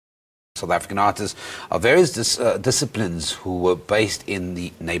South African artists of various disciplines who were based in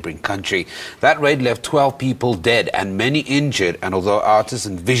the neighboring country. That raid left 12 people dead and many injured, and although artists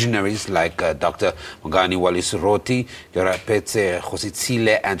and visionaries like Dr. Mongane Wally Serote, Keorapetse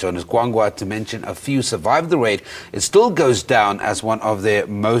Kgositsile and Jonas Gwangwa, to mention a few, survived the raid, it still goes down as one of their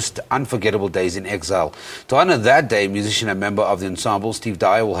most unforgettable days in exile. To honor that day, musician and member of the ensemble Steve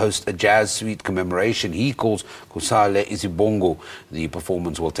Dyer will host a jazz suite commemoration he calls KU SALE IZIBONGO. The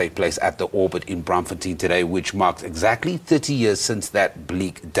performance will take place at the Orbit in Braamfontein today, which marks exactly 30 years since that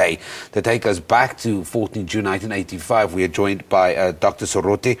bleak day. To take us back to 14 June 1985, we are joined by Dr.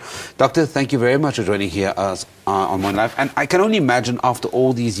 Serote. Doctor, thank you very much for joining here on One Life. And I can only imagine after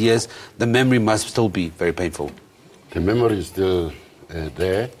all these years, the memory must still be very painful. The memory is still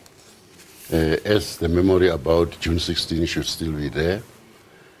there, as the memory about June 16 should still be there.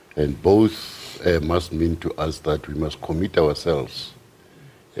 And both must mean to us that we must commit ourselves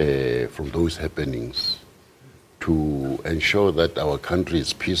from those happenings to ensure that our country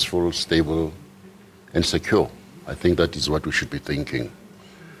is peaceful, stable, and secure. I think that is what we should be thinking.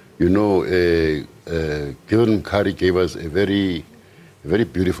 You know, Gilman Mkhari gave us a very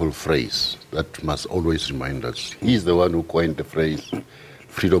beautiful phrase that must always remind us. He's the one who coined the phrase,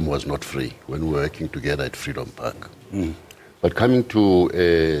 freedom was not free, when we were working together at Freedom Park. Mm. But coming to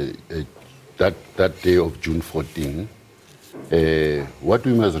that day of June 14, what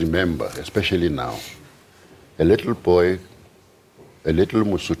we must remember, especially now, a little boy, a little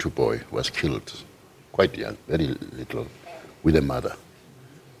Mosotho boy was killed, quite young, very little, with a mother.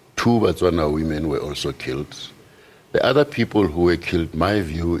 2 Botswana women were also killed. The other people who were killed, my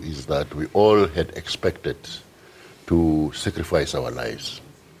view is that we all had expected to sacrifice our lives.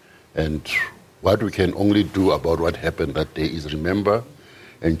 And what we can only do about what happened that day is remember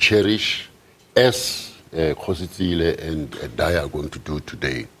and cherish, as Kgositsile and Dyer are going to do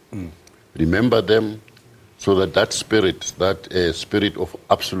today. Mm. Remember them so that that spirit of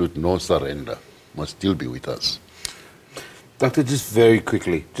absolute no surrender must still be with us. Doctor, just very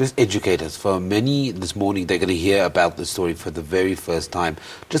quickly, just educate us. For many this morning, they're going to hear about the story for the very first time.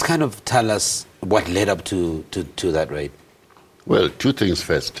 Just kind of tell us what led up to that raid. Well, 2 things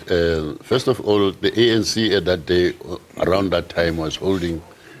first. First of all, the ANC at that day, around that time, was holding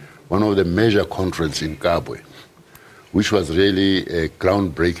one of the major conferences in Kabwe, which was really a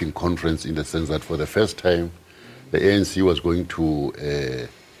groundbreaking conference in the sense that for the first time, the ANC was going to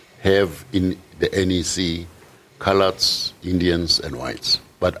have in the NEC coloreds, Indians, and whites.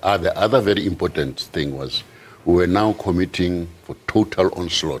 But the other very important thing was we were now committing for total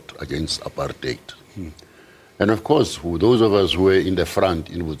onslaught against apartheid. Hmm. And of course, those of us who were in the front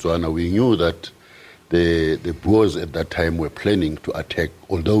in Botswana, we knew that the Boers at that time were planning to attack,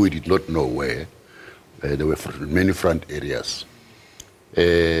 although we did not know where. There were many front areas.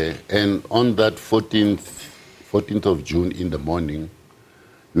 And on that 14th of June in the morning,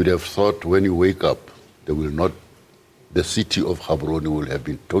 you'd have thought when you wake up, the city of Gaborone will have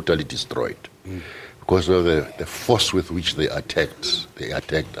been totally destroyed because of the force with which they attacked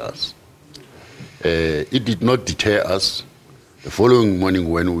us. It did not deter us. The following morning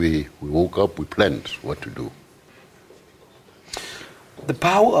when we woke up, we planned what to do. The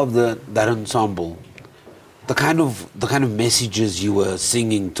power of that ensemble, the kind of messages you were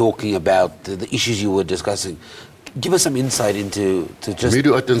singing, talking about, the issues you were discussing, give us some insight into just...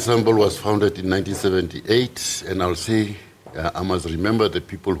 Medu Art Ensemble was founded in 1978, and I'll say, I must remember the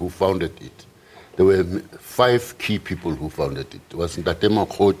people who founded it. There were 5 key people who founded it. It was Ntate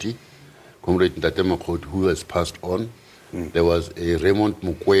Makhoti, Comrade Ntate Makhoti, who has passed on. Mm. There was a Raymond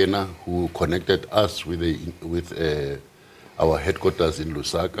Mukwena, who connected us with our headquarters in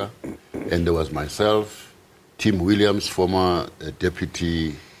Lusaka. And there was myself, Tim Williams, former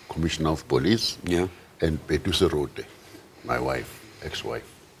Deputy Commissioner of Police. Yeah. And Medu Serote, my wife, ex-wife.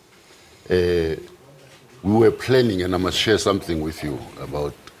 We were planning, and I must share something with you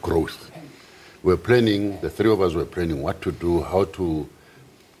about growth. We were planning, the 3 of us were planning what to do, how to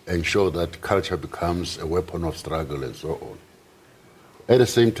ensure that culture becomes a weapon of struggle and so on. At the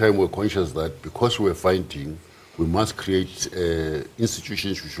same time, we're conscious that because we're fighting, we must create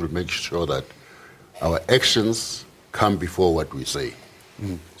institutions which will make sure that our actions come before what we say.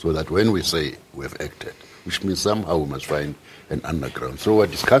 Mm. So that when we say we have acted, which means somehow we must find an underground. So we're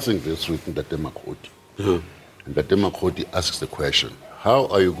discussing this with Ntate Makhoti. Mm-hmm. And Ntate Makhoti asks the question, how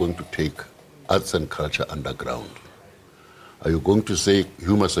are you going to take arts and culture underground? Are you going to say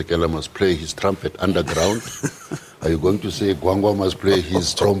Hugh Masekela must play his trumpet underground? Are you going to say Gwangwa must play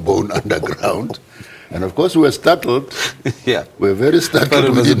his trombone underground? And of course, we were startled. Yeah. We were very startled. I thought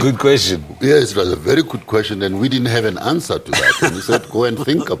it was a good question. Yes, it was a very good question, and we didn't have an answer to that. And we said, go and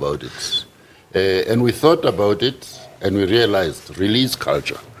think about it. And we thought about it, and we realized, release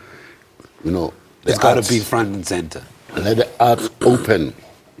culture. You know, It's got to be front and center. Let the arts open,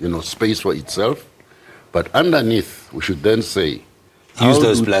 you know, space for itself. But underneath, we should then say, Use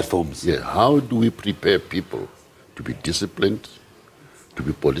those platforms. Yeah, how do we prepare people to be disciplined, to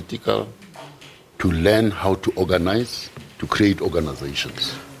be political, to learn how to organize, to create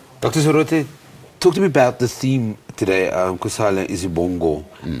organizations? Dr. Serote, talk to me about the theme today, KU SALE IZIBONGO,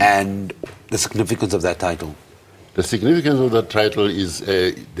 and the significance of that title. The significance of that title is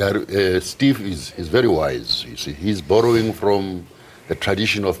Steve is very wise. You see, he's borrowing from a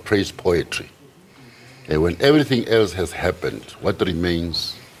tradition of praise poetry. When everything else has happened, what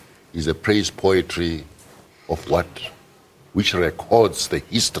remains is a praise poetry of which records the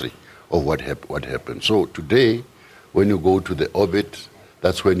history of what happened. So today, when you go to the orbit,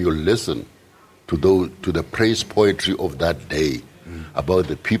 that's when you listen to the praise poetry of that day, about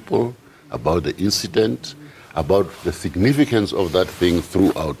the people, about the incident, about the significance of that thing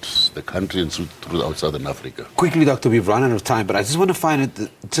throughout the country and throughout Southern Africa. Quickly, Doctor, we've run out of time, but I just want to find out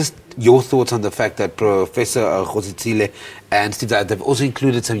just your thoughts on the fact that Professor Kgositsile and Steve Dyer have also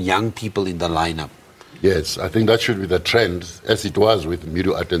included some young people in the lineup. Yes, I think that should be the trend, as it was with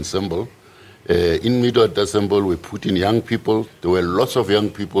Medu Art Ensemble. In Medu Art Ensemble, we put in young people. There were lots of young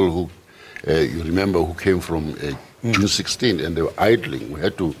people who, you remember, who came from June 16, and they were idling. We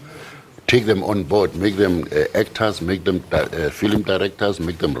had to take them on board, make them actors, make them film directors,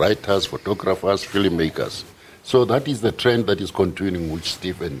 make them writers, photographers, filmmakers. So that is the trend that is continuing, which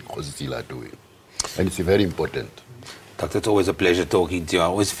Steve and Kgositsile are doing. And it's very important. Doctor, it's always a pleasure talking to you. I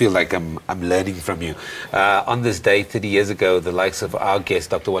always feel like I'm learning from you. On this day, 30 years ago, the likes of our guest,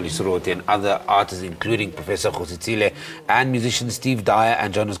 Dr. Wally Serote, and other artists, including Professor Kgositsile and musicians Steve Dyer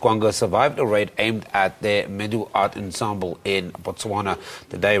and Jonas Gwangwa, survived a raid aimed at their Medu Art Ensemble in Botswana.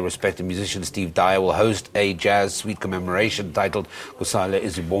 Today, respected musician Steve Dyer will host a jazz suite commemoration titled KU SALE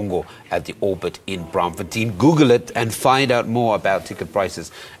IZIBONGO at the Orbit in Braamfontein. Google it and find out more about ticket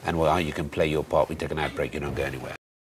prices and how you can play your part. We take an ad break. You don't go anywhere.